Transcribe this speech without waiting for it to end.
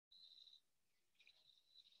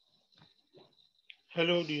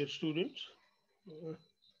Hello, dear students. Uh,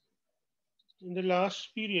 in the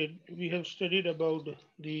last period, we have studied about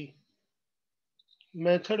the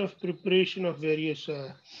method of preparation of various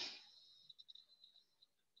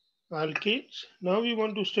alkanes. Now we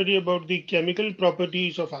want to study about the chemical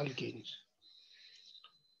properties of alkanes.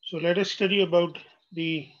 So let us study about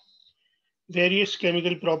the various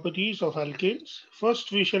chemical properties of alkanes.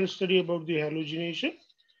 First, we shall study about the halogenation.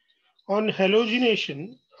 On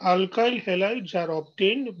halogenation, alkyl halides are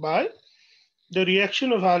obtained by the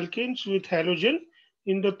reaction of alkanes with halogen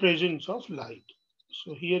in the presence of light.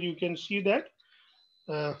 So here you can see that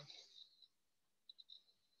uh,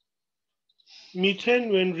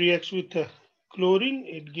 methane when reacts with chlorine,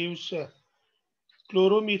 it gives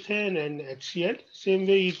chloromethane and HCl. Same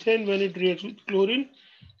way ethane when it reacts with chlorine,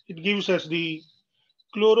 it gives us the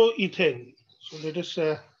chloroethane. So let us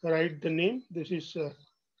write the name. This is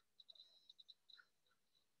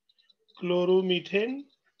chloromethane.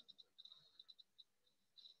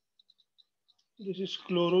 This is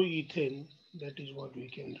chloroethane. That is what we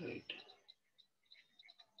can write.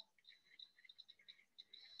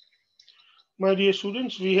 My dear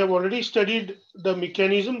students, we have already studied the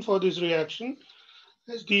mechanism for this reaction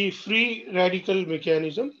as the free radical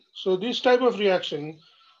mechanism. So this type of reaction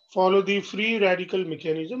follow the free radical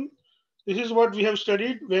mechanism. This is what we have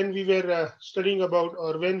studied when we were studying about,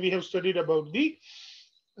 or when we have studied about the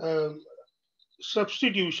um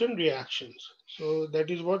substitution reactions. So that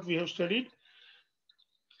is what we have studied.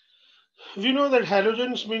 We know that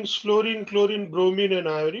halogens means fluorine, chlorine, bromine, and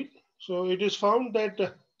iodine. So it is found that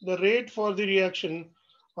the rate for the reaction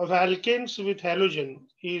of alkanes with halogen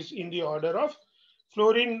is in the order of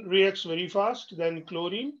fluorine reacts very fast than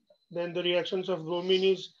chlorine. Then the reactions of bromine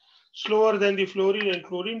is slower than the fluorine and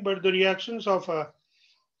chlorine, but the reactions of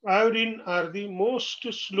iodine are the most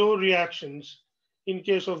slow reactions in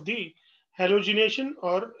case of the halogenation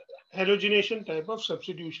or halogenation type of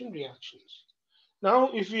substitution reactions.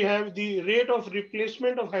 Now, if we have the rate of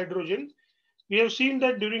replacement of hydrogen, we have seen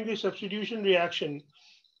that during the substitution reaction,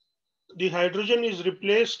 the hydrogen is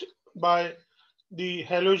replaced by the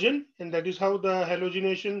halogen, and that is how the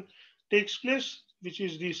halogenation takes place, which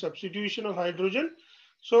is the substitution of hydrogen.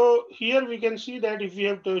 So here we can see that if we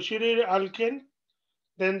have tertiary alkane,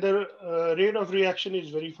 then the rate of reaction is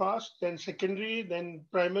very fast, then secondary, then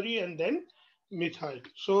primary, and then methyl.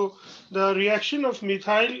 So the reaction of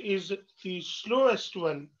methyl is the slowest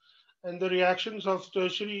one, and the reactions of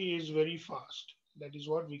tertiary is very fast. That is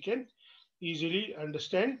what we can easily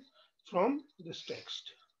understand from this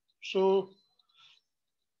text. So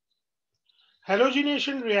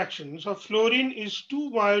halogenation reactions of fluorine is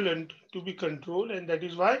too violent to be controlled, and that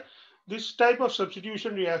is why this type of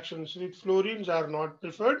substitution reactions with fluorines are not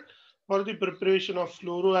preferred for the preparation of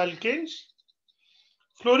fluoroalkanes.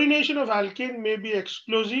 Fluorination of alkane may be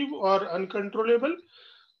explosive or uncontrollable.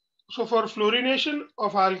 So for fluorination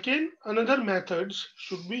of alkane, another methods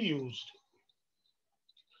should be used.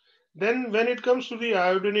 Then when it comes to the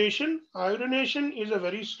iodination, iodination is a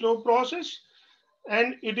very slow process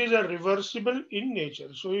and it is a reversible in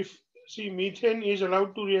nature. So if see methane is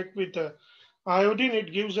allowed to react with iodine,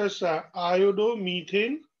 it gives us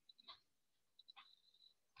iodomethane.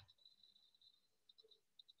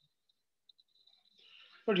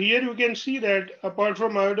 But here you can see that apart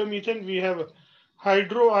from iodomethane, we have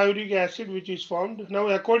hydroiodic acid which is formed. Now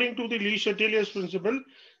according to the Le Chatelier's principle,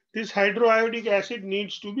 this hydroiodic acid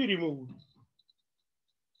needs to be removed.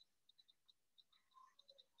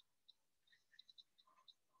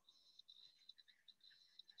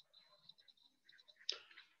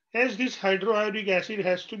 As this hydroiodic acid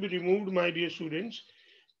has to be removed, my dear students,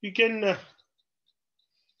 we can uh,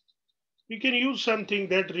 we can use something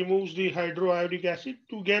that removes the hydroiodic acid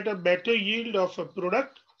to get a better yield of a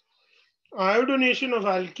product. Iodination of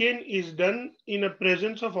alkane is done in a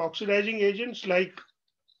presence of oxidizing agents like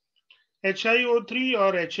HiO3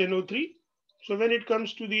 or HNO3. So when it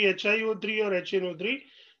comes to the HiO3 or HNO3,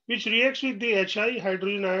 which reacts with the Hi,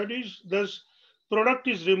 hydrogen iodide, thus product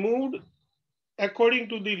is removed according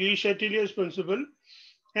to the Le Chatelier's principle,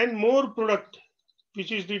 and more product,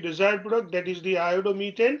 which is the desired product, that is the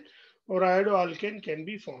iodomethane or iodoalkane, can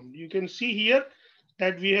be formed. You can see here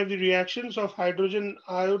that we have the reactions of hydrogen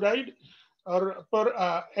iodide or per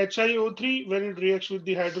HiO3 when it reacts with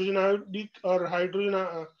the hydrogen iodic or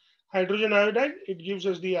hydrogen iodide, it gives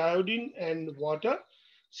us the iodine and water.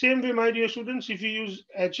 Same way, my dear students, if you use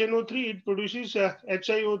HNO3, it produces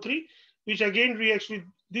HiO3, which again reacts with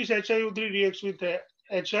this HiO3 reacts with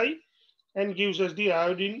Hi and gives us the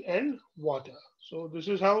iodine and water. So this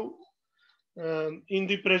is how in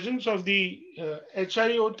the presence of the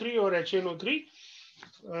HiO3 or HNO3,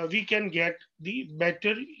 we can get the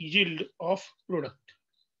better yield of product.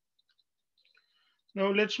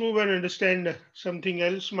 Now let's move and understand something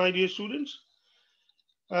else, my dear students.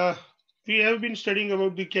 Uh, we have been studying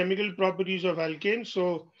about the chemical properties of alkanes.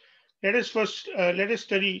 So let us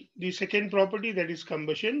study the second property, that is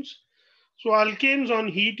combustions. So alkanes on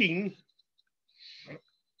heating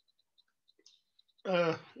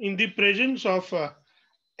in the presence of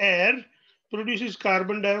air produces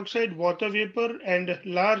carbon dioxide, water vapor, and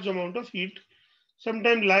large amount of heat.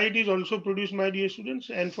 Sometimes light is also produced, my dear students,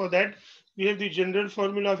 and for that we have the general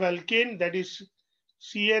formula of alkane, that is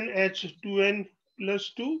CnH2n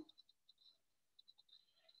plus 2.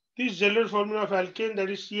 This general formula of alkane, that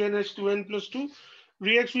is CnH2n plus 2,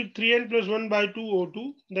 reacts with 3n plus 1 by 2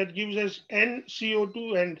 O2, that gives us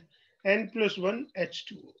NCO2 and n plus 1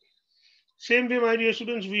 H2O. Same way, my dear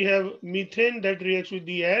students, we have methane that reacts with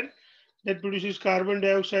the air, that produces carbon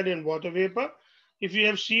dioxide and water vapor. If we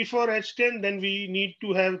have C4H10, then we need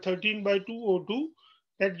to have 13 by 2 O2.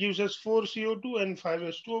 That gives us 4 CO2 and 5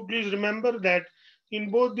 H2O. Please remember that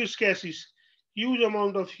in both these cases, huge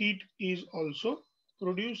amount of heat is also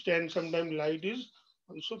produced and sometimes light is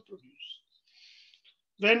also produced.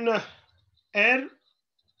 When air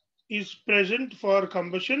is present for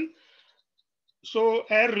combustion, so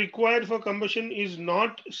air required for combustion is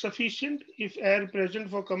not sufficient. If air present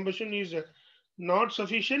for combustion is not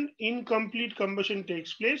sufficient, incomplete combustion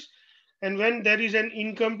takes place. And when there is an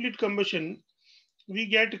incomplete combustion, we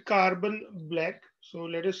get carbon black. So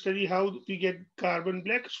let us study how we get carbon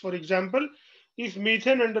black. For example, if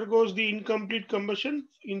methane undergoes the incomplete combustion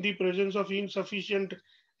in the presence of insufficient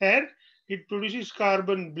air, it produces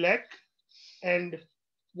carbon black and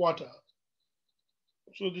water.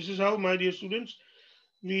 So this is how, my dear students,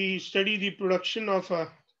 we study the production of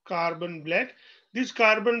carbon black. This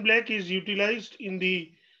carbon black is utilized in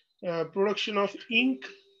the production of ink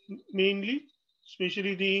mainly,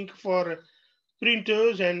 especially the ink for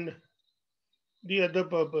printers and the other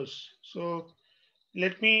purpose. So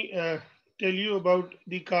let me tell you about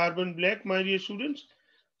the carbon black, my dear students.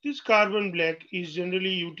 This carbon black is generally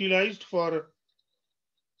utilized for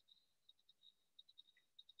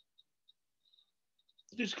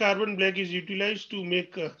to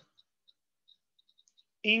make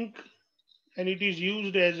ink, and it is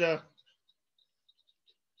used as a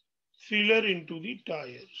filler into the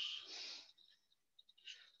tires.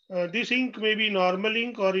 This ink may be normal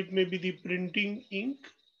ink or it may be the printing ink.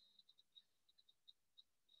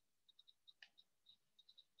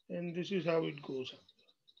 And this is how it goes up.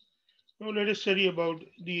 Now let us study about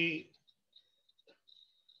the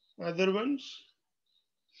other ones.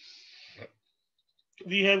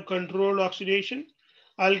 We have controlled oxidation.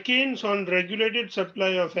 Alkanes on regulated supply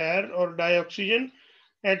of air or dioxygen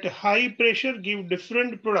at high pressure give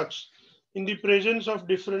different products in the presence of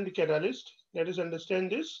different catalysts. Let us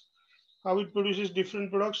understand this, how it produces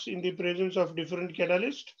different products in the presence of different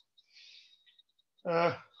catalysts.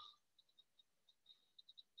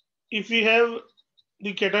 If we have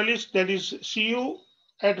the catalyst, that is CO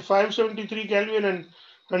at 573 Kelvin and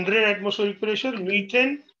 100 atmospheric pressure,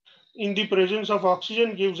 methane in the presence of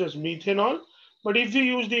oxygen gives us methanol. But if we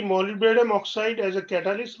use the molybdenum oxide as a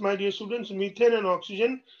catalyst, my dear students, methane and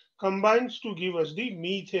oxygen combines to give us the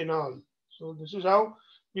methanol. So this is how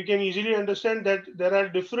we can easily understand that there are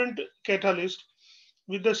different catalysts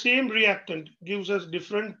with the same reactant gives us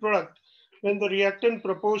different product when the reactant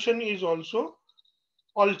proportion is also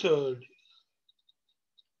altered.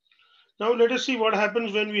 Now let us see what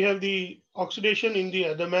happens when we have the oxidation in the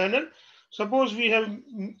other manner. Suppose we have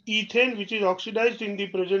ethane which is oxidized in the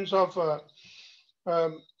presence of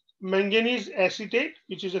manganese acetate,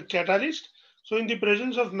 which is a catalyst. So in the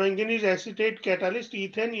presence of manganese acetate catalyst,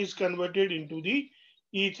 ethane is converted into the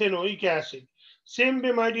ethanoic acid. Same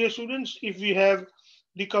way, my dear students, if we have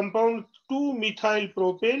the compound 2-methyl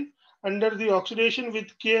propane under the oxidation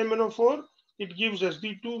with KMnO4, it gives us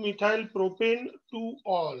the 2-methyl propane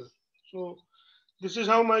 2-ol. So this is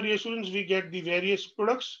how, my dear students, we get the various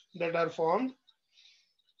products that are formed.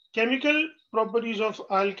 Chemical properties of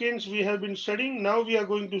alkanes we have been studying. Now we are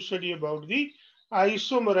going to study about the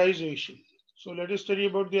isomerization. So let us study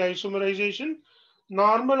about the isomerization.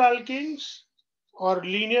 Normal alkanes or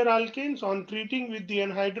linear alkanes on treating with the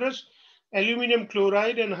anhydrous aluminum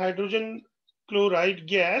chloride and hydrogen chloride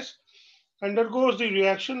gas undergoes the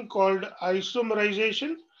reaction called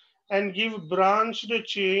isomerization and give branched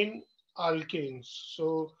chain alkanes.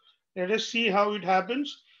 So let us see how it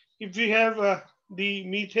happens. If we have the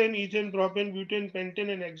methane, ethane, propane, butane,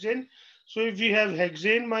 pentane, and hexane. So if we have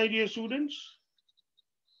hexane, my dear students,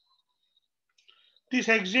 this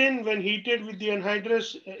hexane when heated with the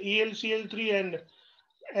anhydrous AlCl3 and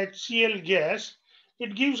HCl gas,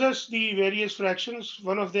 it gives us the various fractions.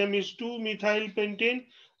 One of them is 2-methyl pentane,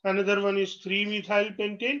 another one is 3-methyl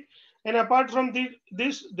pentane, and apart from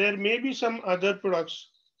this, there may be some other products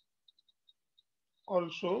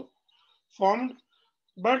also formed.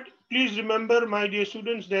 But please remember, my dear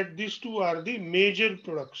students, that these two are the major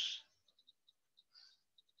products.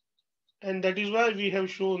 And that is why we have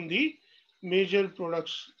shown the major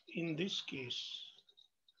products in this case.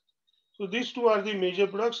 So these two are the major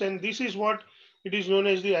products, and this is what it is known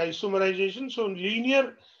as the isomerization. So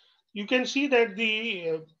linear, you can see that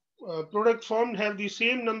the product formed have the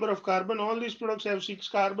same number of carbon. All these products have 6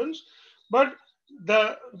 carbons, but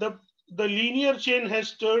the, the, the linear chain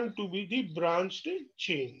has turned to be the branched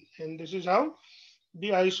chain. And this is how the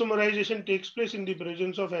isomerization takes place in the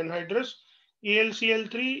presence of anhydrous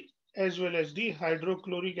AlCl3 as well as the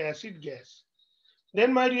hydrochloric acid gas.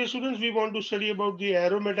 Then, my dear students, we want to study about the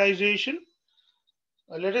aromatization.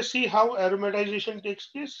 Let us see how aromatization takes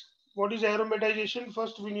place. What is aromatization?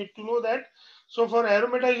 First, we need to know that. So for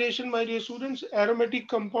aromatization, my dear students, aromatic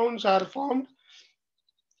compounds are formed.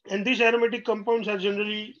 And these aromatic compounds are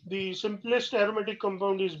generally, the simplest aromatic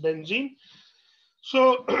compound is benzene.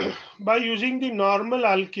 So by using the normal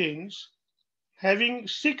alkanes having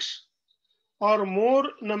 6 or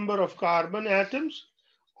more number of carbon atoms,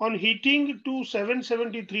 on heating to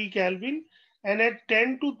 773 Kelvin and at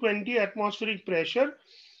 10 to 20 atmospheric pressure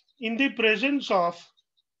in the presence of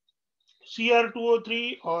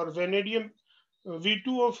Cr2O3 or vanadium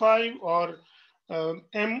V2O5 or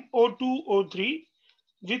MO2O3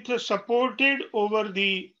 with supported over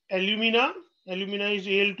the alumina is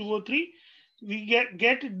Al2O3, we get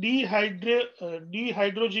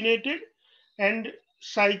dehydrogenated and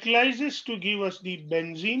cyclizes to give us the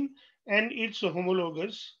benzene and its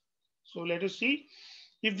homologous. So let us see,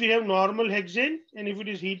 if we have normal hexane and if it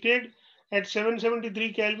is heated at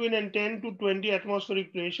 773 Kelvin and 10 to 20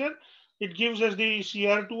 atmospheric pressure, it gives us the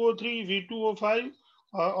Cr2O3, V2O5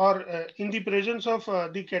 or in the presence of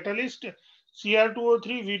the catalyst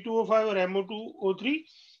Cr2O3, V2O5 or MO2O3,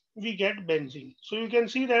 we get benzene. So you can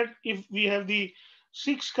see that if we have the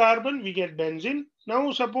 6 carbon, we get benzene.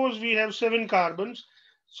 Now suppose we have 7 carbons.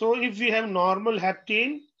 So if we have normal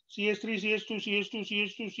heptane, CH3, CH2, CH2,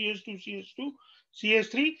 CH2, CH2, CH2,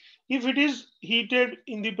 CH3, if it is heated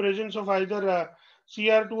in the presence of either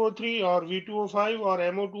Cr2O3 or V2O5 or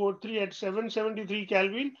MO2O3 at 773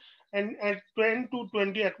 Kelvin and at 10 to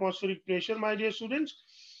 20 atmospheric pressure, my dear students,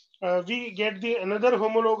 we get the another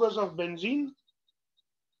homologous of benzene.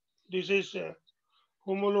 This is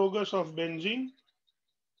homologous of benzene,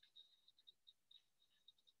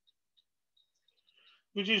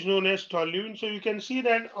 which is known as toluene. So you can see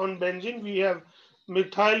that on benzene we have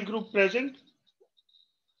methyl group present.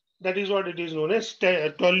 That is what it is known as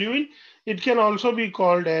toluene. It can also be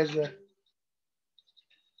called as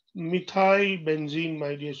methyl benzene,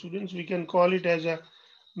 my dear students. We can call it as a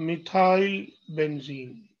methyl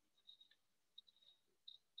benzene.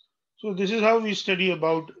 So this is how we study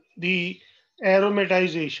about the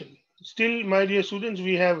aromatization. Still, my dear students,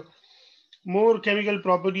 we have more chemical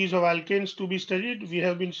properties of alkanes to be studied. We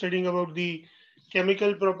have been studying about the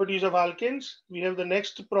chemical properties of alkanes. We have the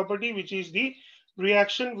next property, which is the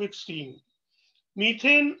reaction with steam.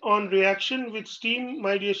 Methane on reaction with steam,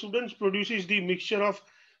 my dear students, produces the mixture of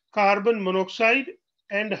carbon monoxide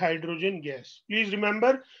and hydrogen gas. Please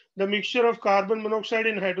remember the mixture of carbon monoxide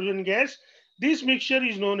and hydrogen gas. This mixture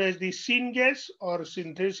is known as the syngas or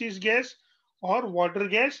synthesis gas or water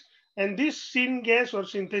gas. And this syngas or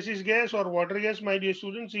synthesis gas or water gas, my dear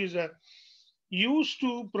students, is used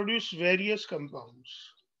to produce various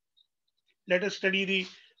compounds. Let us study the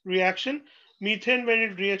reaction. Methane, when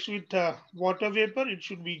it reacts with water vapor, it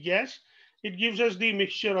should be gas. It gives us the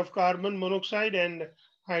mixture of carbon monoxide and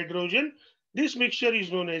hydrogen. This mixture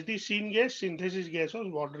is known as the syngas, synthesis gas or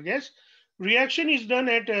water gas. Reaction is done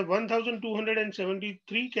at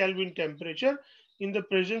 1273 Kelvin temperature in the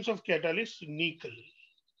presence of catalyst nickel.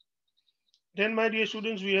 Then, my dear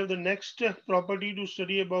students, we have the next property to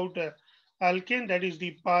study about alkane, that is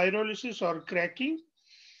the pyrolysis or cracking.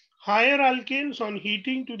 Higher alkanes on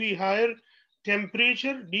heating to the higher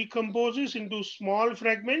temperature decomposes into small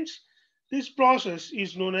fragments. This process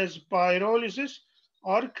is known as pyrolysis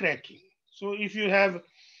or cracking. So if you have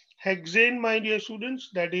hexane, my dear students,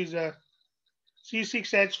 that is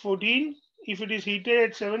C6H14, if it is heated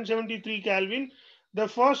at 773 Kelvin, the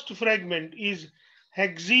first fragment is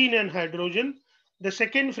hexene and hydrogen. The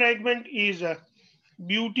second fragment is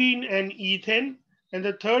butene and ethane. And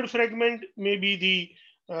the third fragment may be the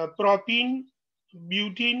propene,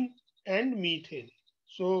 butene, and methane.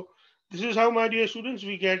 So this is how, my dear students,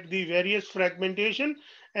 we get the various fragmentation.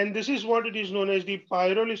 and this is what it is known as the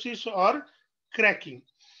pyrolysis or cracking.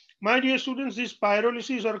 My dear students, this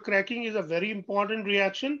pyrolysis or cracking is a very important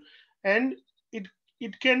reaction, and it,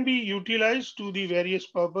 it can be utilized to the various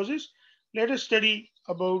purposes. Let us study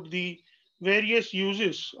about the various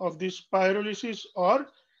uses of this pyrolysis or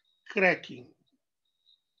cracking.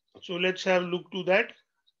 So let's have a look to that.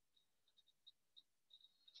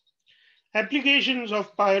 Applications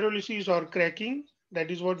of pyrolysis or cracking, that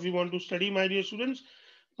is what we want to study, my dear students.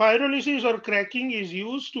 Pyrolysis or cracking is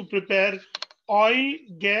used to prepare oil,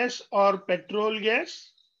 gas or petrol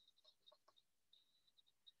gas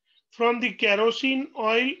from the kerosene,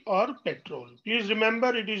 oil or petrol. Please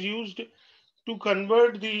remember, it is used to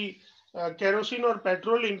convert the kerosene or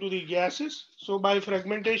petrol into the gases. So by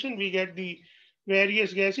fragmentation, we get the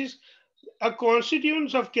various gases. A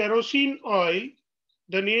constituent of kerosene oil,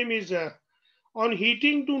 the name is on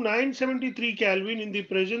heating to 973 Kelvin in the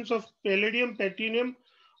presence of palladium, platinum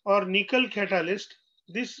or nickel catalyst.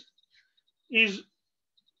 This is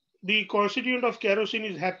the constituent of kerosene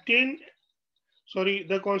is heptane. Sorry,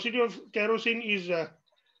 the constituent of kerosene is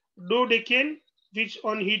dodecane, which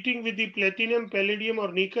on heating with the platinum, palladium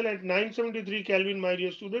or nickel at 973 Kelvin, my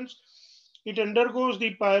dear students, it undergoes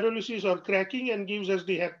the pyrolysis or cracking and gives us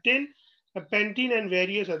the heptane, pentene and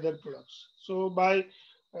various other products. So by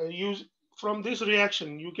use from this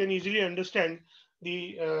reaction, you can easily understand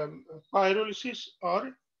the pyrolysis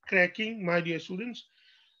or cracking, my dear students.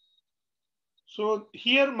 So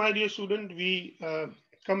here, my dear student, we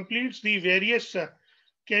completes the various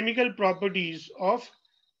chemical properties of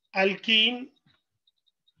alkene.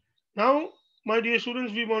 Now, my dear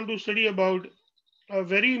students, we want to study about a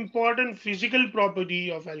very important physical property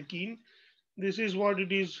of alkene. This is what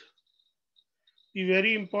it is, the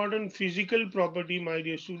very important physical property, my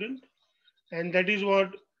dear student, and that is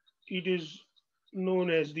what it is known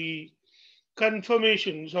as the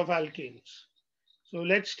conformations of alkanes. So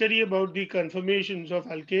let's study about the conformations of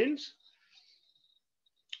alkanes.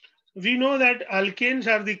 We know that alkanes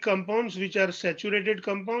are the compounds which are saturated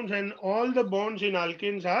compounds, and all the bonds in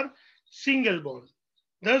alkanes are single bond.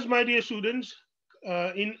 Thus, my dear students,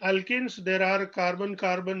 in alkanes there are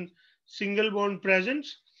carbon-carbon single bond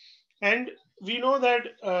presence, and we know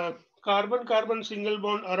that carbon-carbon single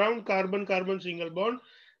bond, around carbon-carbon single bond,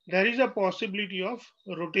 there is a possibility of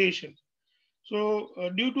rotation. So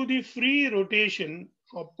due to the free rotation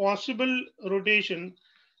or possible rotation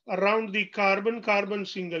around the carbon-carbon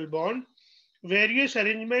single bond, various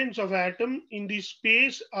arrangements of atom in the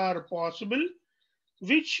space are possible,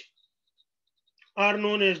 which are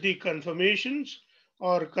known as the conformations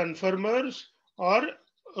or conformers or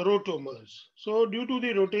rotomers. So due to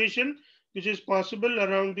the rotation which is possible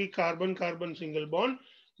around the carbon-carbon single bond,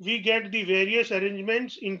 we get the various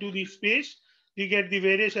arrangements into the space. We get the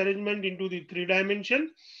various arrangement into the three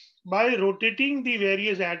dimension by rotating the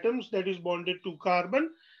various atoms that is bonded to carbon,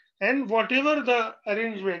 and whatever the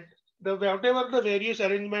arrangement, whatever the various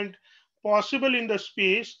arrangement possible in the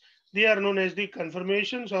space, they are known as the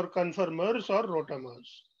conformations or conformers or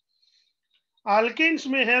rotomers. Alkanes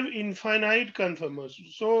may have infinite conformers.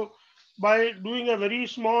 So by doing a very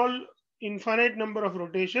small infinite number of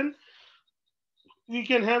rotation, we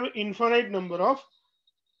can have infinite number of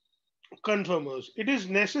conformers. It is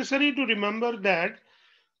necessary to remember that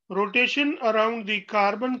rotation around the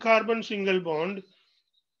carbon-carbon single bond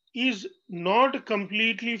is not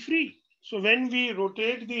completely free. So when we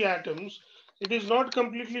rotate the atoms, it is not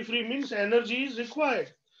completely free, means energy is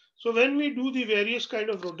required. So when we do the various kind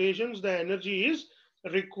of rotations, the energy is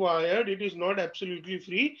required. It is not absolutely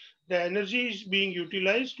free. The energy is being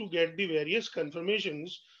utilized to get the various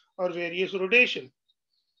conformations or various rotation.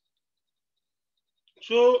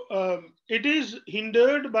 So it is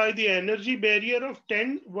hindered by the energy barrier of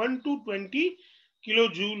 1 to 20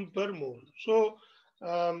 kilojoule per mole. So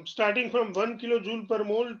starting from 1 kilojoule per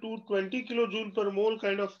mole to 20 kilojoule per mole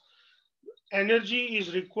kind of energy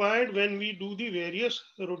is required when we do the various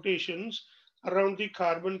rotations around the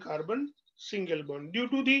carbon-carbon single bond due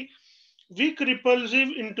to the weak repulsive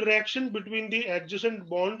interaction between the adjacent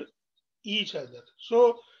bond each other.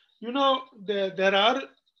 So, you know, there are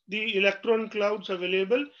the electron clouds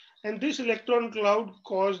available, and this electron cloud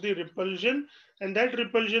cause the repulsion, and that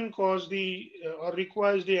repulsion cause the or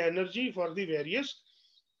requires the energy for the various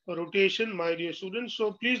rotation, my dear students.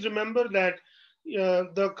 So please remember that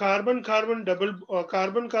the carbon-carbon double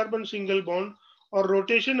carbon-carbon single bond or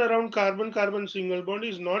rotation around carbon-carbon single bond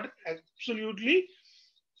is not absolutely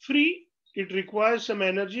free. It requires some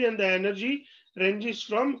energy, and the energy ranges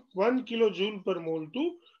from 1 kilojoule per mole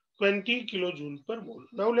to 20 kilojoule per mole.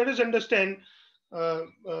 Now let us understand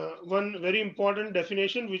one very important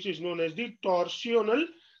definition, which is known as the torsional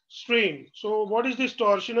strain. So what is this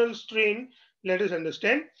torsional strain? Let us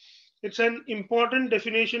understand. It's an important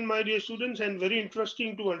definition, my dear students, and very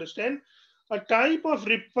interesting to understand. A type of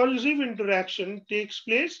repulsive interaction takes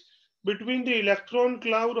place between the electron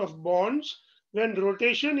cloud of bonds when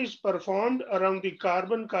rotation is performed around the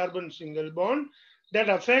carbon-carbon single bond that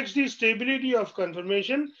affects the stability of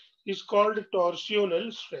conformation is called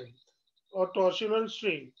torsional strength or torsional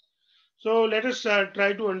strain. So let us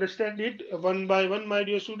try to understand it one by one, my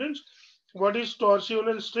dear students. What is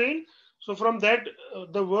torsional strain? So from that,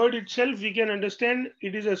 the word itself, we can understand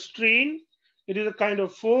it is a strain. It is a kind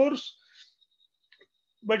of force.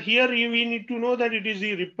 But here we need to know that it is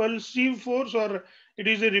the repulsive force, or it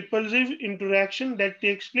is a repulsive interaction that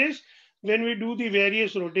takes place when we do the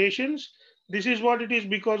various rotations. This is what it is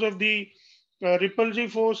because of the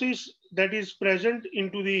repulsive forces that is present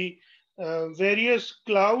into the various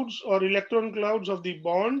clouds or electron clouds of the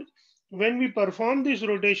bond. When we perform this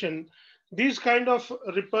rotation, these kind of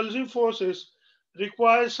repulsive forces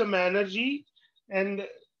require some energy, and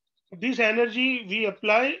this energy we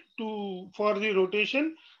apply to for the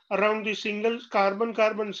rotation around the single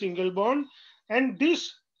carbon-carbon single bond, and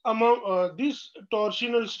this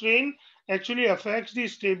torsional strain actually affects the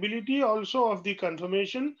stability also of the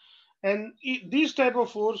conformation, and this type of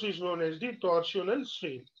force is known as the torsional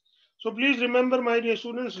strain. So please remember, my dear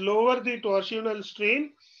students, lower the torsional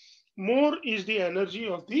strain, more is the energy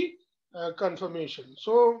of the conformation.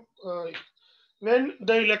 So when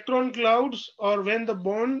the electron clouds, or when the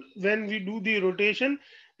bond, when we do the rotation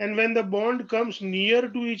and when the bond comes near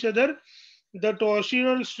to each other, the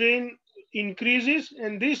torsional strain increases,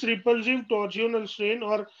 and this repulsive torsional strain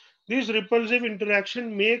or this repulsive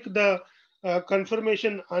interaction make the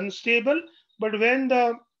conformation unstable. But when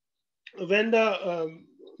the when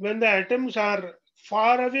the atoms are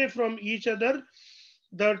far away from each other,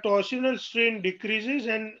 the torsional strain decreases,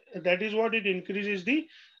 and that is what it increases the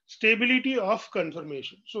stability of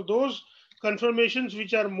conformation. So those conformations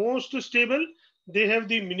which are most stable, they have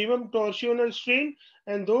the minimum torsional strain,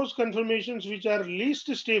 and those conformations which are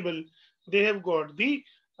least stable, they have got the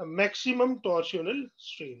maximum torsional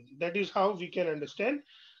strain. That is how we can understand.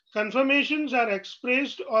 Conformations are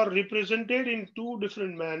expressed or represented in two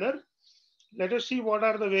different manners. Let us see what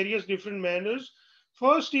are the various different manners.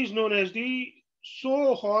 First is known as the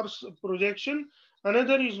Sohorst projection.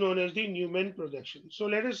 Another is known as the Newman projection. So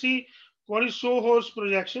let us see what is Sohorst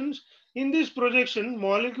projections. In this projection,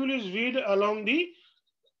 molecule is viewed along the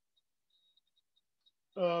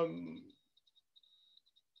um,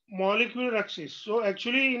 molecular axis. So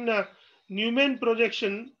actually in Newman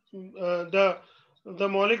projection, the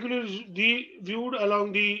molecule is viewed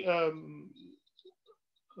along the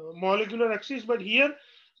molecular axis, but here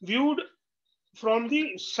viewed from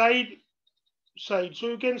the side. So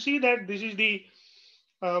you can see that this is the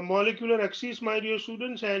molecular axis, my dear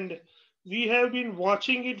students, and we have been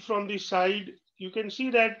watching it from the side. You can see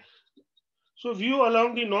that. So view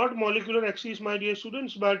along the not molecular axis, my dear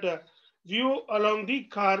students, but view along the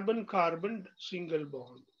carbon-carbon single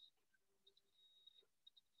bond.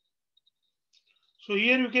 So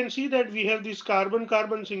here you can see that we have this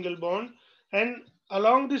carbon-carbon single bond, and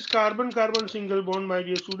along this carbon-carbon single bond, my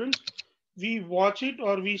dear students, we watch it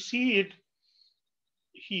or we see it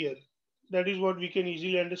here. That is what we can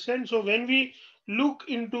easily understand. So when we look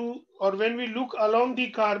into, or when we look along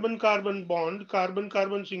the carbon-carbon bond,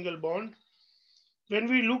 carbon-carbon single bond, when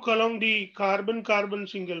we look along the carbon-carbon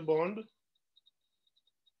single bond,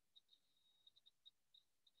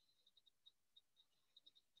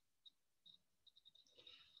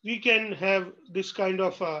 we can have this kind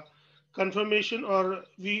of conformation, or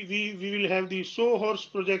we will have the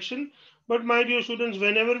Sohorst projection. But my dear students,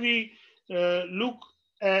 whenever we look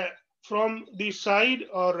from the side,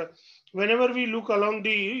 or whenever we look along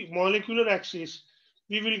the molecular axis,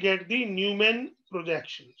 we will get the Newman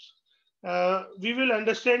projections. We will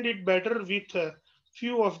understand it better with a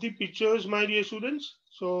few of the pictures, my dear students.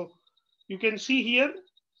 So you can see here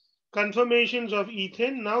conformations of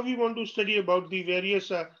ethane. Now we want to study about the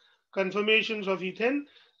various conformations of ethane.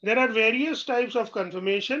 There are various types of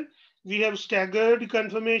conformation. We have staggered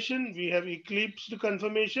conformation, we have eclipsed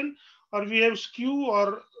conformation, or we have skew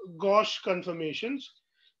or gauche conformations.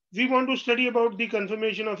 We want to study about the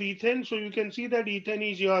conformation of ethane. So you can see that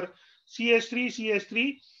ethane is your CH3,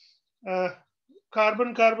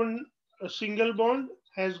 carbon-carbon single bond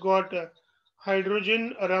has got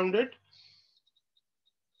hydrogen around it.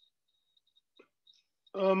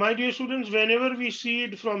 My dear students, whenever we see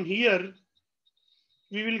it from here,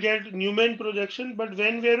 we will get Newman projection. But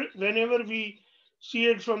whenever we see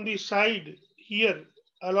it from the side here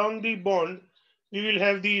along the bond, we will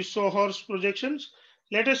have the Sohor's projections.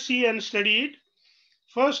 Let us see and study it.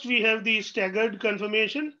 First, we have the staggered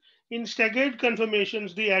conformation. In staggered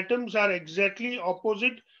conformations, the atoms are exactly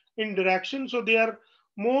opposite in direction. So they are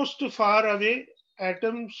most far away.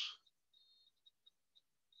 Atoms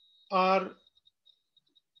are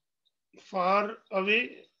far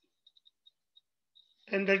away,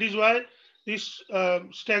 and that is why this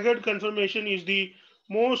staggered conformation is the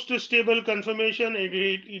most stable conformation.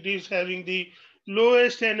 It is having the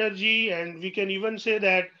lowest energy, and we can even say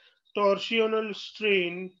that torsional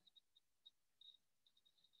strain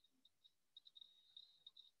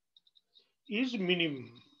is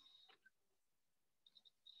minimum.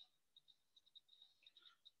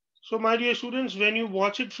 So my dear students, when you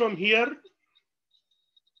watch it from here,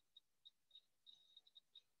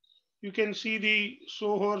 you can see the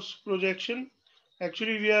Sohor's projection.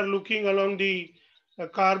 Actually, we are looking along the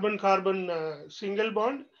carbon-carbon single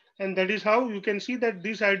bond, and that is how you can see that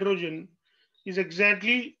this hydrogen is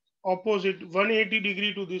exactly opposite 180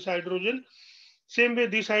 degree to this hydrogen. Same way,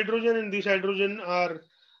 this hydrogen and this hydrogen are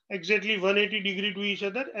exactly 180 degree to each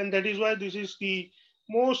other, and that is why this is the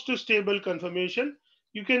most stable conformation.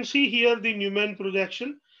 You can see here the Newman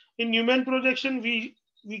projection. In Newman projection, we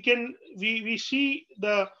see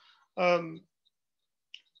the um,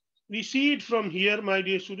 we see it from here, my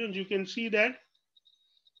dear students. You can see that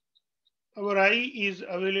our eye is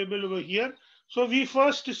available over here. So we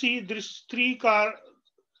first see this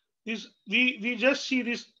we just see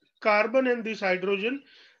this carbon and this hydrogen.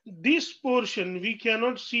 This portion we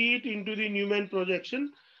cannot see it into the Newman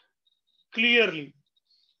projection clearly,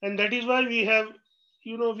 and that is why we have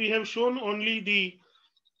shown only the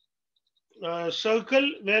circle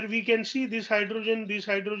where we can see this hydrogen,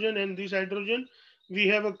 and this hydrogen. We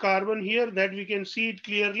have a carbon here that we can see it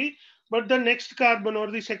clearly, but the next carbon or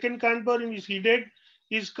the second carbon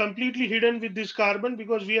is completely hidden with this carbon,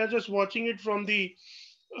 because we are just watching it from the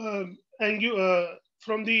uh,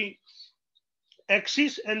 from the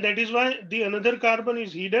axis, and that is why the another carbon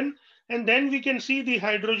is hidden. And then we can see the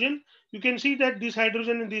hydrogen. You can see that this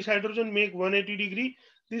hydrogen and this hydrogen make 180 degree.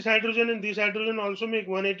 This hydrogen and this hydrogen also make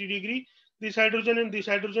 180 degree. This hydrogen and this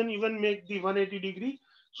hydrogen even make the 180 degree.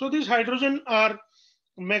 So these hydrogen are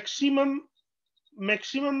maximum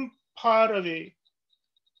far away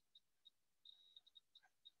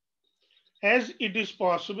as it is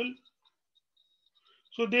possible.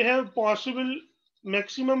 So they have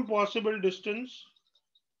maximum possible distance,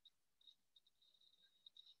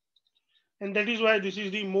 and that is why this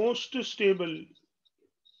is the most stable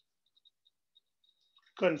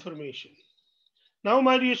conformation. Now,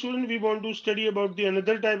 my dear student, we want to study about the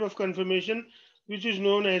another type of conformation, which is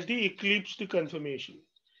known as the eclipsed conformation.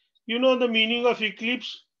 You know, the meaning of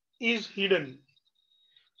eclipse is hidden.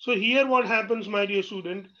 So here what happens, my dear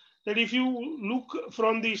student, that if you look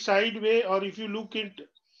from the side way, or if you look it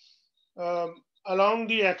along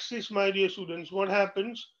the axis, my dear students, what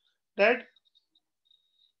happens that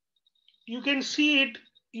you can see it,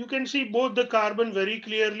 you can see both the carbon very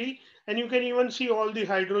clearly, and you can even see all the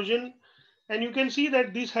hydrogen, and you can see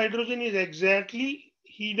that this hydrogen is exactly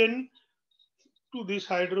hidden to this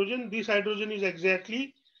hydrogen is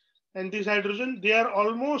exactly, and this hydrogen, they are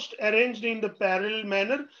almost arranged in the parallel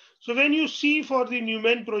manner. So when you see for the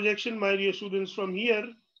Newman projection, my dear students, from here,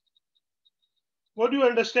 what you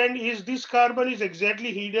understand is this carbon is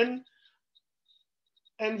exactly hidden,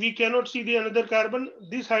 and we cannot see the another carbon.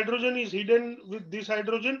 This hydrogen is hidden with this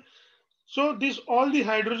hydrogen. So this all the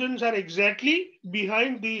hydrogens are exactly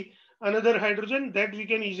behind the another hydrogen, that we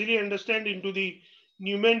can easily understand into the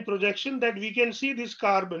Newman projection, that we can see this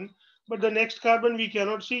carbon, but the next carbon we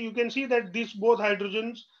cannot see. You can see that these both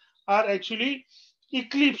hydrogens are actually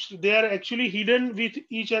eclipsed. They are actually hidden with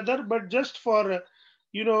each other, but just for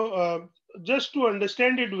you know just to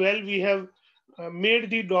understand it well, we have made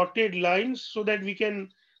the dotted lines so that we can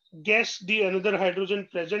guess the another hydrogen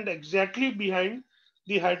present exactly behind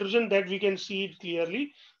the hydrogen, that we can see it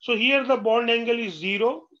clearly. So here the bond angle is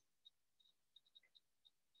 0.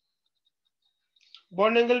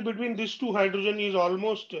 Bond angle between these two hydrogen is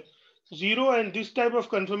almost 0, and this type of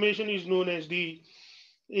conformation is known as the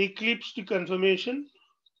eclipsed conformation.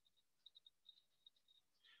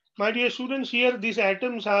 My dear students, here these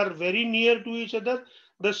atoms are very near to each other.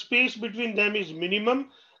 The space between them is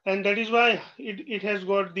minimum, and that is why it has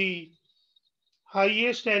got the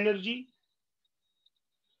highest energy,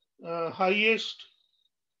 highest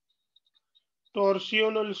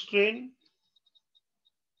torsional strain,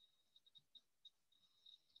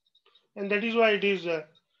 and that is why it is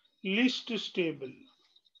least stable.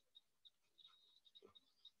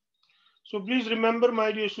 So please remember,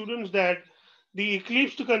 my dear students, that The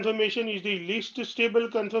eclipsed conformation is the least stable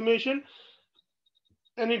conformation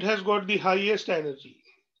and it has got the highest energy.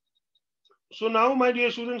 So now, my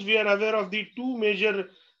dear students, we are aware of the two major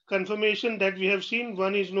conformation that we have seen.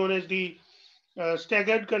 One is known as the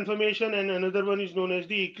staggered conformation and another one is known as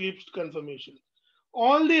the eclipsed conformation.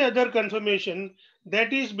 All the other conformation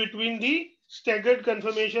that is between the staggered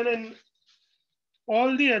conformation and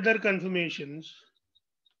all the other conformations,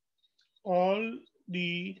 all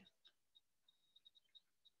the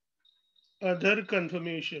other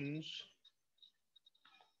conformations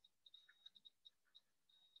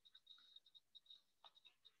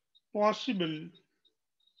possible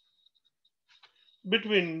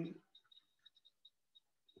between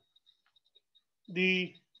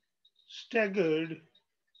the staggered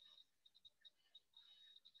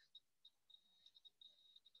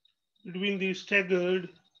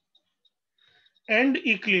and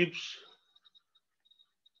eclipse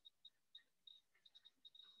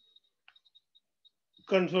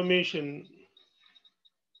conformation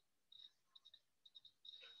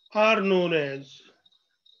are known as,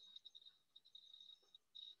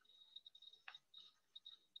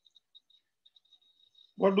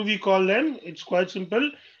 what do we call them? It's quite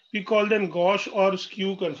simple. We call them gauche or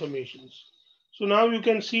skew conformations. So now you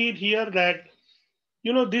can see it here that,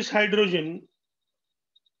 this hydrogen,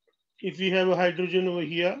 if we have a hydrogen over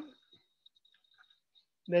here,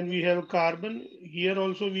 then we have carbon. Here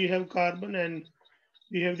also we have carbon and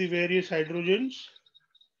we have the various hydrogens.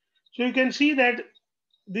 So you can see that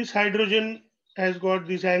this hydrogen has got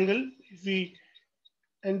this angle.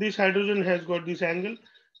 And this hydrogen has got this angle.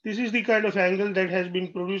 This is the kind of angle that has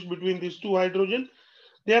been produced between these two hydrogen.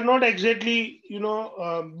 They are not exactly,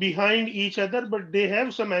 behind each other, but they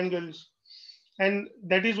have some angles. And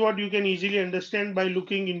that is what you can easily understand by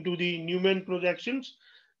looking into the Newman projections.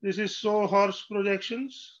 This is Sohorst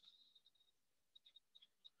projections.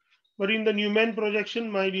 But in the Newman projection,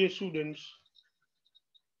 my dear students,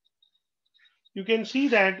 you can see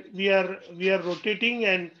that we are rotating,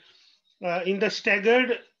 and in the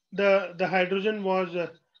staggered, the hydrogen was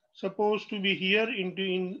supposed to be here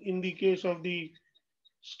in the case of the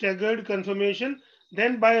staggered conformation.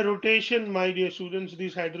 Then by rotation, my dear students,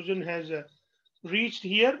 this hydrogen has reached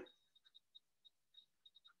here.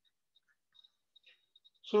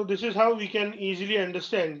 So this is how we can easily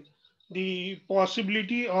understand the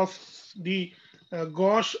possibility of the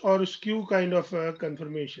gauche or skew kind of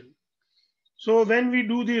conformation. So when we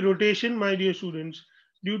do the rotation, my dear students,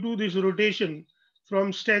 due to this rotation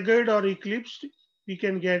from staggered or eclipsed, we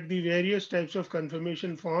can get the various types of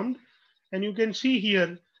conformation formed. And you can see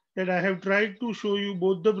here that I have tried to show you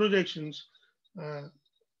both the projections,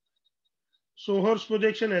 Sohorst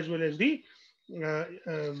projection as well as the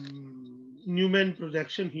Newman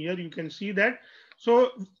projection. Here you can see that.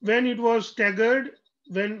 So when it was staggered,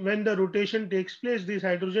 when the rotation takes place, this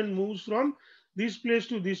hydrogen moves from this place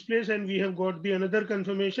to this place, and we have got the another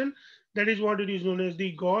conformation. That is what it is known as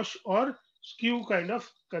the gauche or skew kind of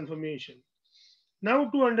conformation. Now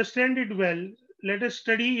to understand it well, let us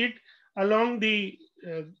study it along the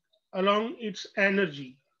along its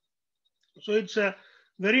energy. So it's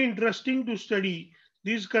very interesting to study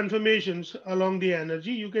these conformations along the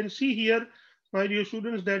energy. You can see here, my dear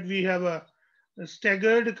students, that we have a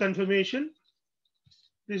staggered conformation.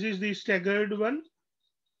 This is the staggered one.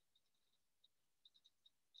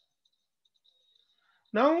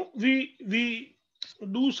 Now we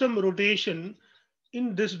do some rotation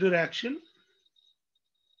in this direction.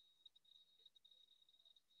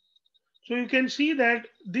 So you can see that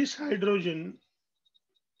this hydrogen,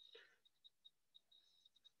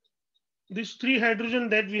 these three hydrogen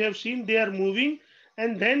that we have seen, they are moving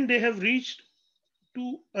and then they have reached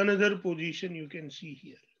to another position, you can see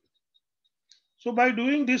here. So by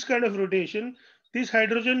doing this kind of rotation, this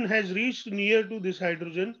hydrogen has reached near to this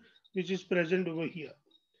hydrogen which is present over here.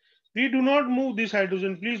 We do not move this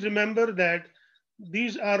hydrogen. Please remember that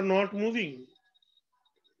these are not moving.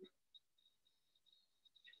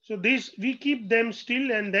 So this, we keep them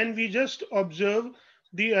still and then we just observe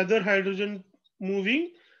the other hydrogen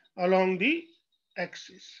moving along the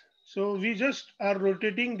axis. So we just are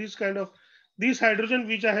rotating this kind of, these hydrogen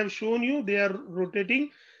which I have shown you, they are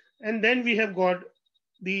rotating, and then we have got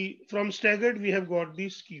the, from staggered we have got the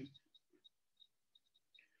skew.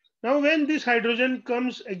 Now when this hydrogen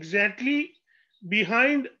comes exactly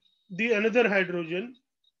behind the another hydrogen,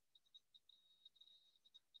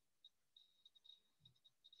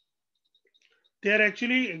 they are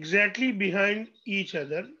actually exactly behind each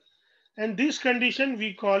other, and this condition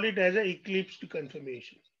we call it as an eclipsed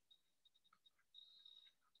conformation.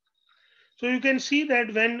 So you can see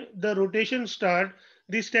that when the rotation starts,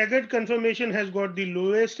 the staggered conformation has got the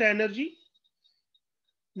lowest energy.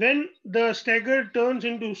 When the staggered turns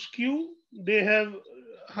into skew, they have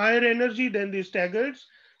higher energy than the staggards.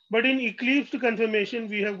 But in eclipsed conformation,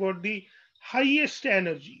 we have got the highest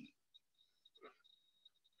energy.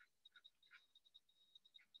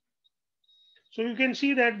 So you can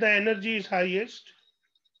see that the energy is highest.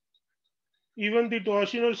 Even the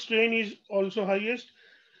torsional strain is also highest.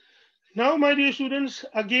 Now, my dear students,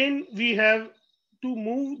 again we have to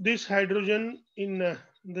move this hydrogen in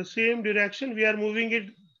the same direction. We are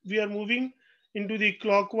moving into the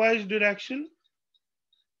clockwise direction.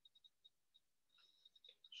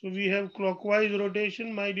 So we have clockwise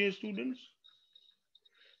rotation, my dear students.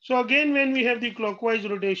 So again, when we have the clockwise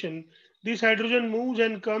rotation, this hydrogen moves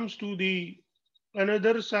and comes to the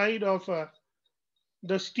another side of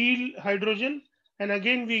the steel hydrogen, and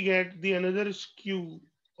again we get the another skew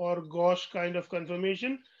or gauche kind of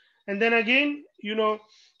conformation. And then again,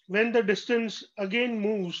 when the distance again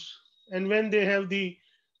moves, and when they have the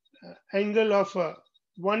angle of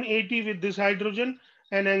 180 with this hydrogen,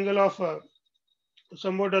 and angle of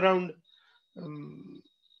somewhat around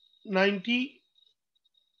 90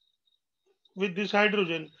 with this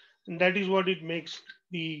hydrogen, and that is what it makes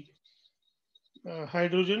the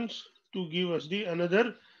hydrogens to give us the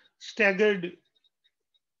another staggered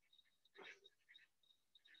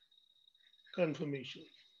conformation.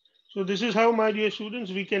 So this is how, my dear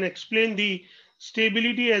students, we can explain the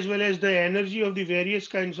stability as well as the energy of the various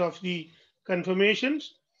kinds of the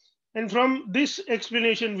conformations. And from this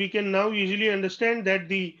explanation, we can now easily understand that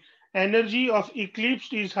the energy of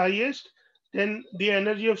eclipsed is highest, then the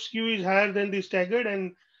energy of skew is higher than the staggered,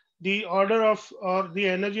 and the order of or the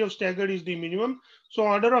energy of staggered is the minimum. So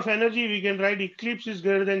order of energy, we can write eclipse is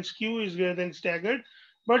greater than skew is greater than staggered.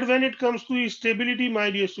 But when it comes to stability,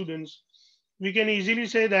 my dear students, we can easily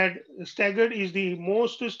say that staggered is the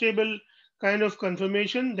most stable kind of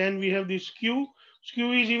conformation. Then we have the skew.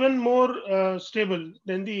 Skew is even more stable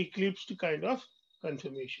than the eclipsed kind of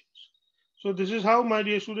conformations. So this is how, my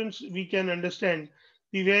dear students, we can understand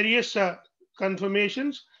the various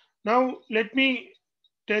conformations. Now let me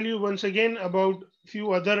tell you once again about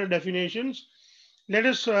few other definitions. Let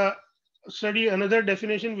us study another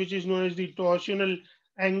definition, which is known as the torsional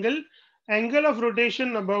angle. Angle of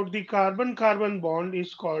rotation about the carbon-carbon bond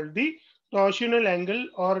is called the torsional angle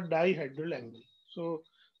or dihedral angle. So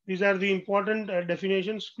these are the important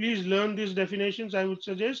definitions. Please learn these definitions. I would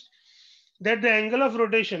suggest that the angle of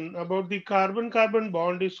rotation about the carbon-carbon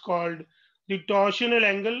bond is called the torsional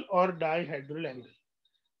angle or dihedral angle.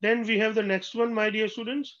 Then we have the next one, my dear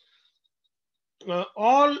students.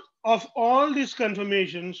 All these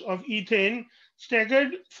conformations of ethane,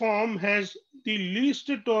 staggered form has the least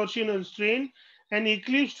torsional strain and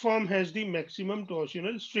eclipsed form has the maximum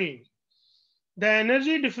torsional strain. The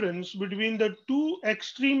energy difference between the two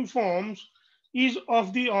extreme forms is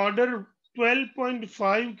of the order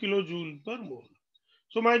 12.5 kilojoule per mole.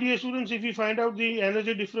 So my dear students, if we find out the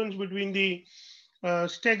energy difference between the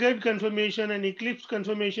staggered conformation and eclipsed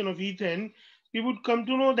conformation of ethane, we would come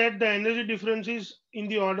to know that the energy difference is in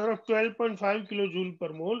the order of 12.5 kilojoule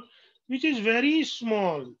per mole, which is very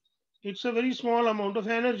small. It's a very small amount of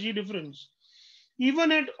energy difference.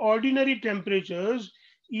 Even at ordinary temperatures,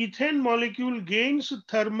 ethane molecule gains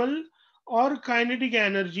thermal or kinetic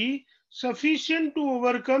energy sufficient to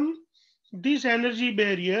overcome this energy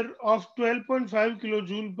barrier of 12.5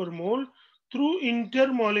 kilojoule per mole through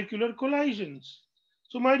intermolecular collisions.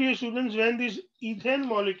 So my dear students, when these ethane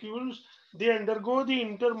molecules, they undergo the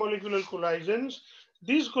intermolecular collisions,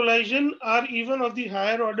 these collisions are even of the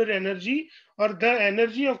higher order energy, or the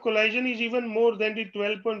energy of collision is even more than the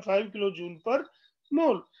 12.5 kilojoule per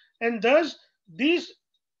mole. And thus this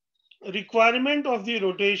requirement of the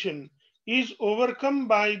rotation is overcome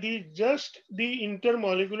by the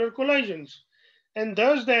intermolecular collisions, and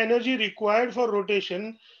thus the energy required for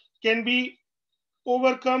rotation can be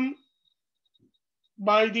overcome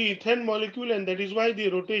by the ethane molecule, and that is why the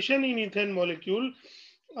rotation in ethane molecule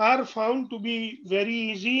are found to be very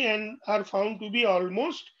easy and are found to be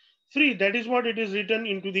almost free. That is what it is written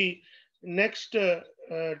into the next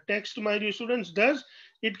text, my dear students. Thus,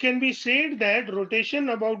 it can be said that rotation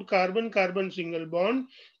about carbon-carbon single bond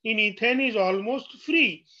in ethane is almost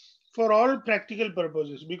free for all practical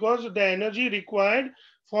purposes, because the energy required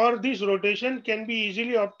for this rotation can be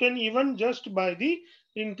easily obtained even just by the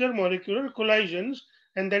intermolecular collisions,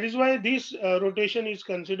 and that is why this rotation is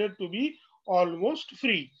considered to be almost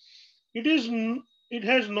free. It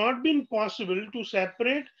has not been possible to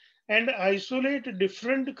separate and isolate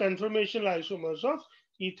different conformational isomers of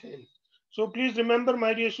ethane. So please remember,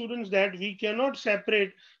 my dear students, that we cannot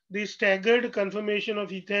separate the staggered conformation of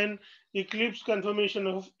ethane, eclipse conformation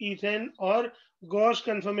of ethane, or Gauss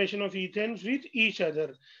conformation of ethanes with each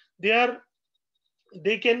other.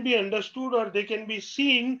 They can be understood or they can be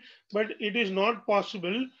seen, but it is not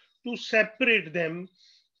possible to separate them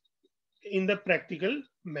in the practical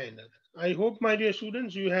manner. I hope, my dear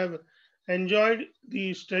students, you have enjoyed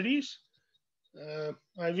the studies.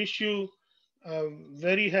 I wish you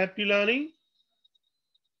very happy learning.